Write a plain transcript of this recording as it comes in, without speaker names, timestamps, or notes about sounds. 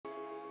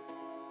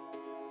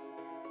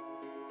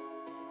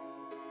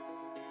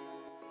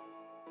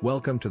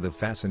Welcome to the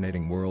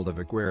fascinating world of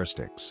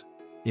aquaristics.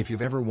 If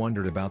you've ever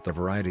wondered about the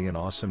variety and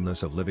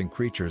awesomeness of living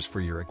creatures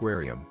for your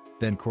aquarium,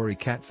 then CORY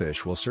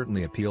catfish will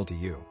certainly appeal to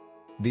you.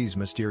 These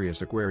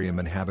mysterious aquarium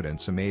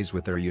inhabitants amaze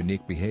with their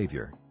unique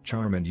behavior,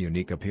 charm and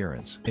unique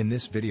appearance. In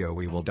this video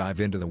we will dive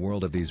into the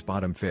world of these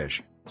bottom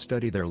fish,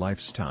 study their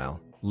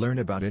lifestyle, learn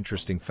about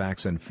interesting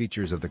facts and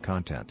features of the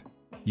content.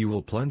 You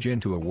will plunge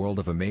into a world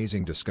of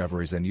amazing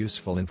discoveries and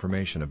useful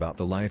information about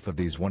the life of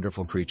these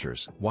wonderful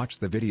creatures. Watch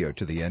the video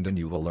to the end and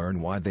you will learn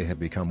why they have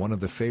become one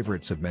of the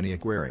favorites of many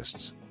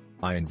aquarists.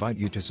 I invite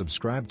you to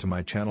subscribe to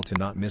my channel to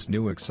not miss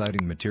new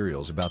exciting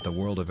materials about the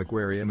world of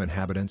aquarium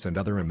inhabitants and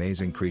other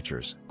amazing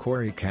creatures.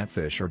 CORY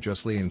catfish are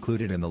justly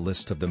included in the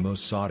list of the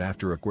most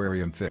sought-after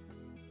aquarium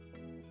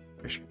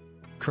fish.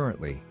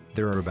 Currently,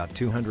 there are about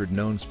 200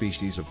 known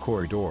species of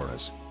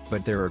corydoras,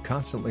 but there are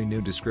constantly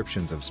new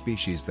descriptions of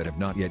species that have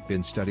not yet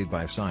been studied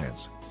by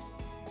science.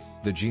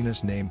 The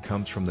genus name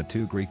comes from the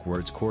two Greek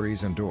words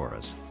cories and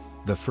doras.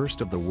 The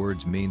first of the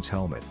words means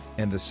helmet,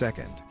 and the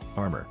second,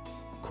 armor.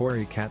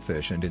 CORY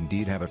catfish and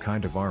indeed have a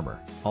kind of armor.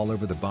 All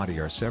over the body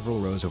are several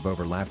rows of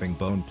overlapping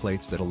bone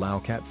plates that allow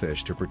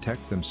catfish to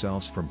protect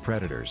themselves from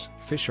predators.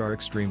 Fish are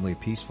extremely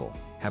peaceful,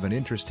 have an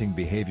interesting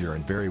behavior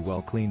and very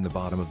well clean the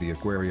bottom of the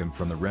aquarium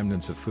from the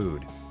remnants of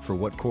food, for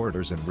what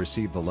corydoras and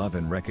receive the love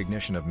and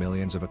recognition of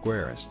millions of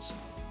aquarists.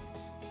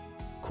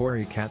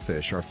 CORY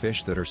catfish are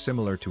fish that are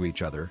similar to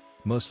each other,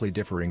 mostly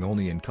differing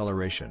only in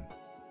coloration.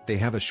 They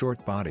have a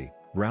short body,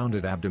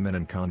 rounded abdomen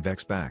and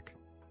convex back.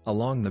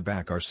 Along the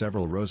back are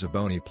several rows of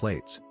bony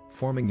plates,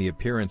 forming the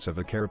appearance of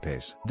a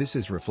carapace. This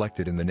is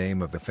reflected in the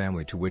name of the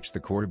family to which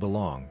the cory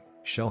belong,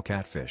 shell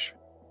catfish.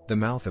 The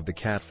mouth of the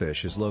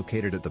catfish is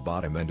located at the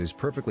bottom and is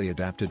perfectly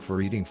adapted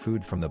for eating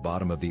food from the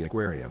bottom of the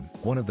aquarium.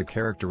 One of the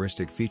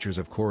characteristic features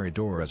of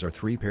corydoras are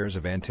 3 pairs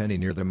of antennae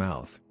near the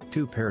mouth,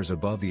 2 pairs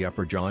above the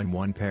upper jaw and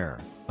 1 pair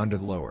under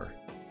the lower.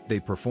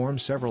 They perform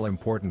several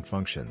important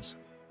functions.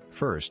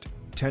 First,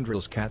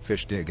 tendrils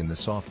catfish dig in the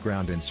soft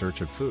ground in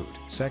search of food.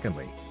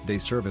 Secondly, they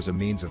serve as a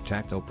means of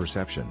tactile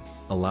perception,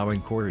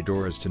 allowing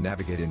corydoras to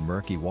navigate in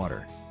murky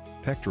water.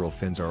 Pectoral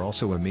fins are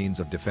also a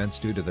means of defense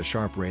due to the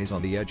sharp rays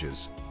on the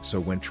edges, so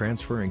when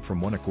transferring from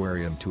one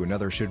aquarium to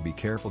another should be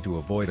careful to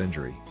avoid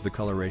injury. The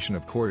coloration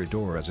of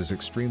corydoras is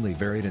extremely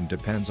varied and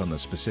depends on the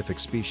specific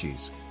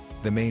species.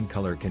 The main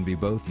color can be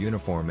both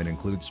uniform and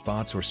include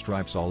spots or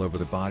stripes all over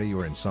the body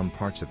or in some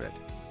parts of it.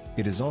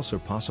 It is also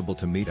possible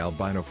to meet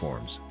albino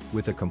forms,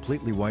 with a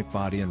completely white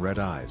body and red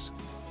eyes.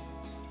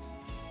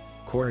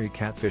 CORY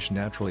catfish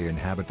naturally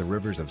inhabit the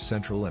rivers of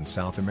Central and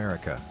South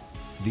America.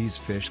 These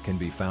fish can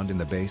be found in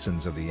the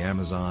basins of the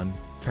Amazon,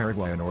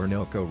 Paraguay and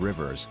Orinoco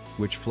rivers,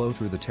 which flow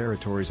through the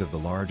territories of the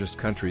largest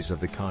countries of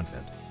the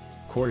continent.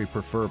 CORY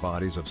prefer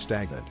bodies of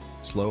stagnant,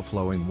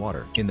 slow-flowing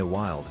water. In the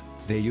wild,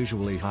 they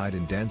usually hide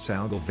in dense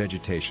algal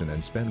vegetation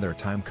and spend their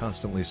time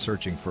constantly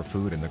searching for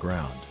food in the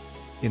ground.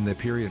 In the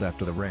period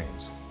after the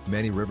rains,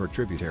 many river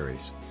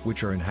tributaries,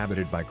 which are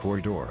inhabited by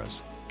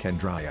corydoras, can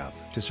dry up.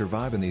 To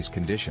survive in these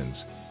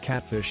conditions,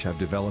 catfish have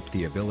developed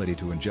the ability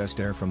to ingest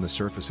air from the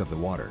surface of the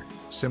water,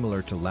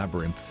 similar to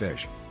labyrinth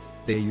fish.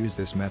 They use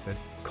this method,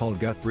 called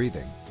gut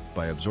breathing,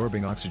 by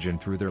absorbing oxygen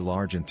through their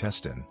large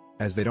intestine,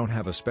 as they don't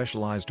have a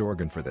specialized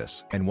organ for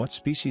this. And what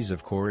species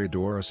of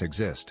corydoras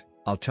exist,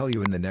 I'll tell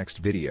you in the next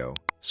video,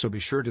 so be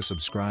sure to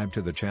subscribe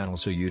to the channel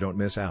so you don't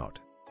miss out.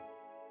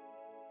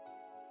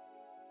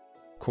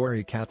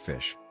 CORY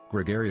catfish,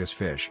 gregarious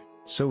fish,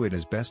 so it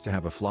is best to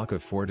have a flock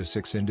of 4 to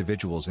 6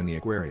 individuals in the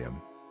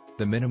aquarium.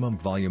 The minimum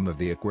volume of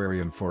the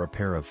aquarium for a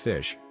pair of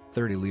fish,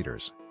 30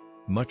 liters.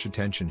 Much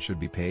attention should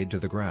be paid to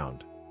the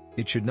ground.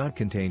 It should not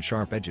contain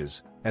sharp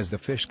edges, as the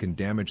fish can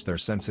damage their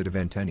sensitive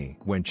antennae.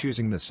 When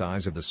choosing the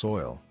size of the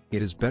soil,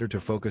 it is better to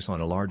focus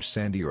on a large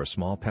sandy or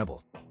small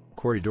pebble.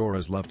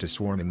 Corydoras love to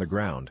swarm in the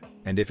ground,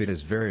 and if it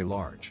is very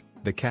large,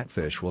 the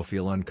catfish will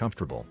feel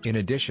uncomfortable. In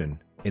addition,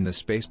 in the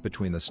space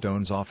between the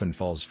stones often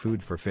falls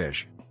food for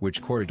fish,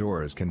 which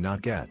corydoras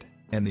cannot get,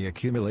 and the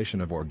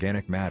accumulation of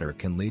organic matter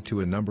can lead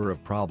to a number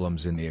of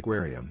problems in the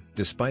aquarium.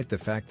 Despite the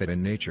fact that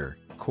in nature,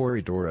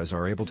 corydoras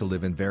are able to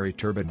live in very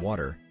turbid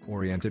water,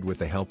 oriented with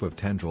the help of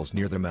tendrils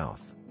near the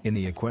mouth, in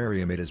the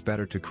aquarium it is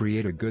better to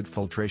create a good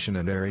filtration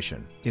and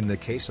aeration. In the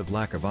case of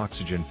lack of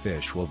oxygen,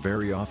 fish will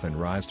very often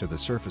rise to the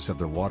surface of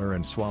the water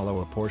and swallow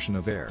a portion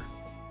of air.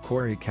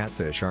 CORY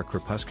catfish are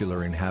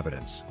crepuscular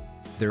inhabitants.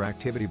 Their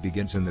activity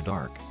begins in the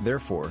dark.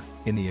 Therefore,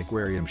 in the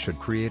aquarium should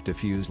create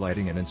diffuse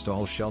lighting and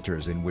install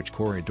shelters in which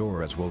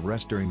corydoras will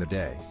rest during the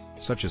day,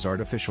 such as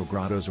artificial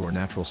grottos or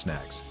natural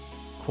snacks.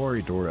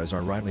 Corydoras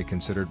are rightly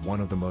considered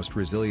one of the most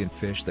resilient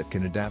fish that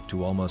can adapt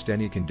to almost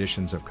any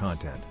conditions of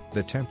content.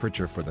 The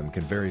temperature for them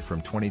can vary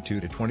from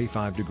 22 to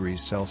 25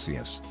 degrees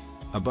Celsius.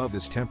 Above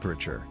this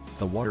temperature,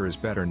 the water is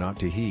better not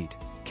to heat,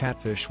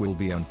 catfish will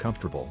be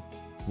uncomfortable.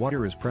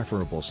 Water is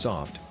preferable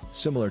soft,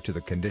 similar to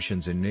the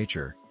conditions in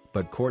nature,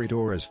 but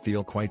corydoras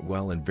feel quite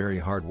well in very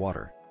hard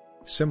water.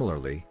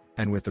 Similarly,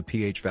 and with the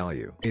pH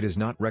value, it is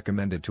not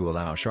recommended to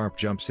allow sharp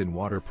jumps in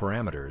water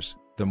parameters.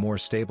 The more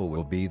stable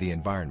will be the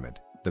environment,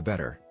 the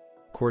better.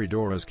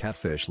 Corydoras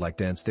catfish like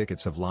dense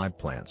thickets of live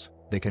plants.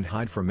 They can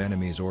hide from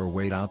enemies or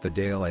wait out the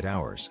daylight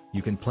hours.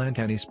 You can plant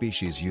any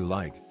species you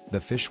like, the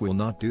fish will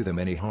not do them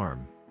any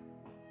harm.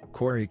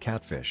 Cory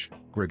catfish,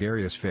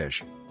 gregarious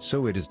fish,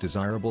 so it is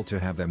desirable to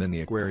have them in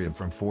the aquarium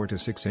from 4 to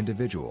 6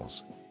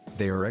 individuals.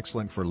 They are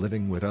excellent for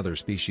living with other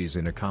species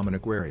in a common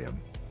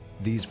aquarium.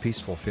 These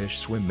peaceful fish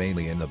swim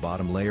mainly in the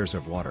bottom layers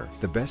of water.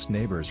 The best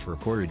neighbors for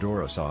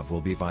Corydoras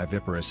will be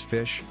viviparous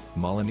fish,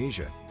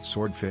 Melanesia,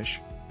 swordfish,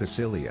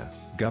 Basilia,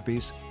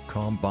 guppies,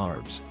 calm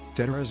barbs,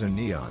 teteras and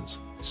neons,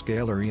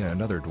 Scaleria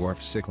and other dwarf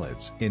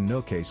cichlids. In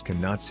no case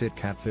cannot sit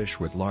catfish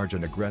with large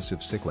and aggressive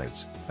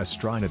cichlids,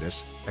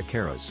 Astronidas,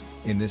 Acaras.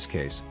 In this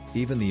case,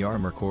 even the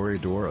armor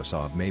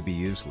Corydoras may be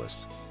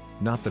useless.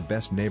 Not the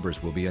best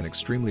neighbors will be an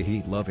extremely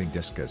heat-loving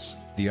discus.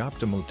 The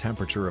optimal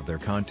temperature of their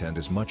content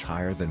is much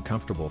higher than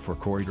comfortable for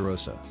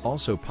Corydoras.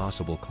 Also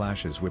possible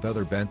clashes with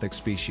other benthic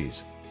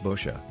species,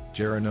 Boschia,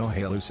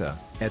 Geranohalusa,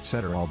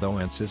 etc. Although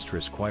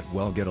ancestors quite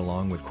well get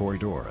along with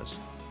Corydoras.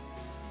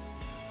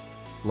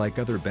 Like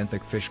other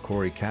benthic fish,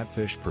 cory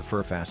catfish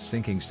prefer fast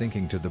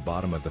sinking to the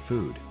bottom of the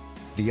food.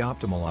 The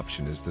optimal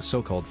option is the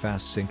so-called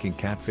fast-sinking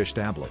catfish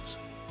tablets.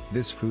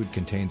 This food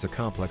contains a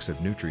complex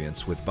of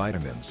nutrients with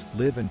vitamins.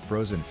 Live in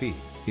frozen feed.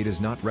 It is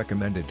not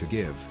recommended to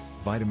give.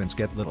 Vitamins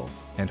get little,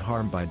 and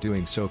harm by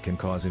doing so can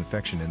cause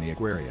infection in the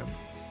aquarium.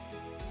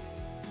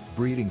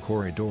 Breeding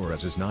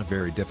Corydoras is not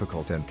very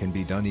difficult and can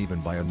be done even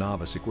by a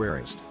novice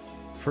aquarist.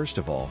 First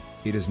of all,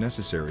 it is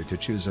necessary to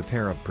choose a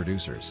pair of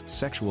producers.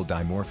 Sexual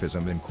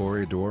dimorphism in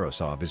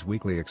Corydoras is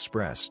weakly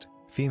expressed.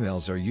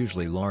 Females are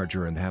usually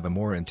larger and have a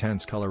more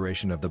intense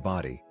coloration of the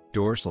body,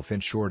 dorsal fin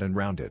short and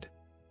rounded.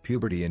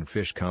 Puberty in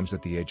fish comes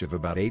at the age of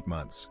about 8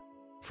 months.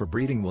 For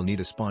breeding we'll need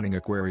a spawning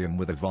aquarium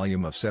with a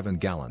volume of 7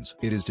 gallons.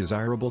 It is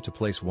desirable to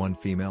place 1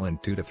 female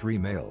and 2 to 3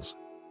 males.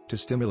 To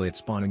stimulate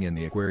spawning in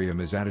the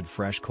aquarium is added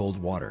fresh cold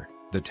water.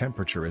 The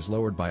temperature is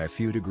lowered by a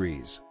few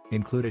degrees.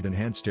 Included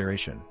enhanced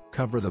aeration.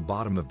 Cover the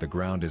bottom of the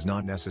ground is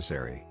not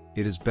necessary.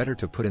 It is better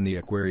to put in the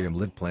aquarium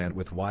live plant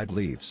with wide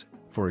leaves,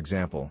 for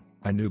example,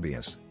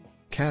 Anubias.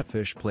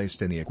 Catfish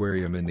placed in the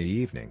aquarium in the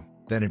evening,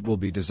 then it will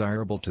be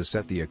desirable to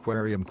set the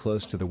aquarium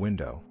close to the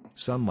window.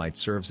 Sunlight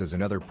serves as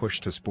another push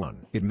to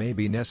spawn. It may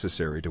be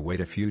necessary to wait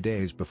a few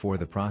days before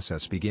the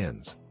process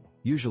begins.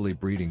 Usually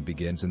breeding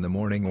begins in the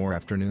morning or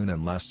afternoon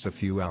and lasts a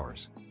few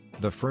hours.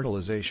 The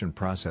fertilization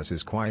process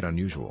is quite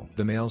unusual.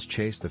 The males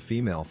chase the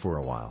female for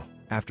a while,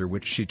 after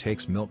which she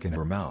takes milk in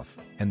her mouth,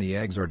 and the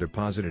eggs are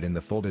deposited in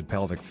the folded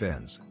pelvic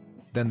fins.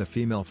 Then the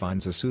female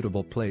finds a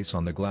suitable place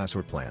on the glass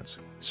or plants,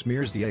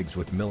 smears the eggs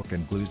with milk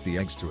and glues the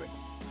eggs to it.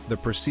 The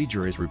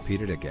procedure is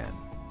repeated again.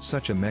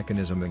 Such a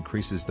mechanism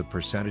increases the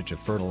percentage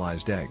of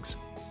fertilized eggs.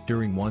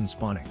 During one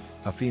spawning,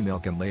 a female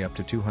can lay up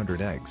to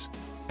 200 eggs.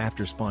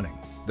 After spawning,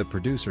 the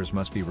producers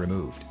must be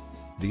removed.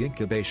 The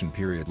incubation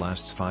period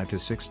lasts 5 to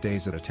 6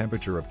 days at a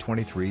temperature of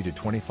 23 to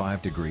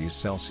 25 degrees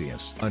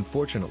Celsius.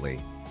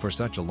 Unfortunately, for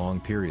such a long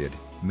period,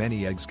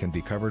 many eggs can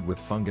be covered with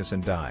fungus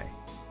and die.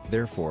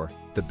 Therefore,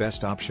 the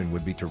best option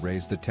would be to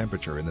raise the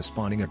temperature in the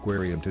spawning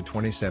aquarium to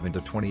 27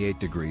 to 28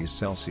 degrees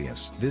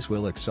Celsius. This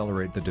will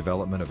accelerate the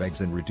development of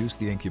eggs and reduce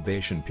the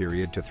incubation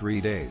period to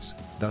 3 days,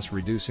 thus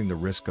reducing the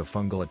risk of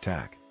fungal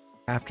attack.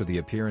 After the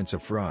appearance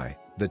of fry,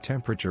 the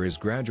temperature is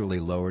gradually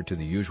lowered to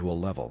the usual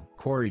level.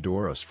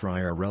 Corydoras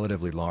fry are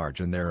relatively large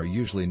and there are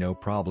usually no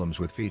problems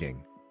with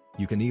feeding.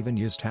 You can even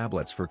use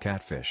tablets for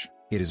catfish.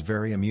 It is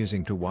very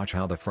amusing to watch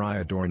how the fry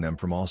adorn them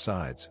from all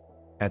sides.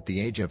 At the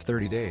age of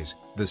 30 days,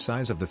 the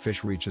size of the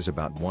fish reaches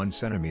about 1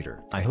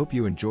 centimeter. I hope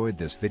you enjoyed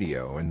this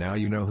video and now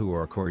you know who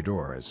are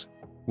Corydoras.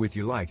 With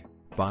you like,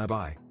 bye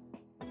bye.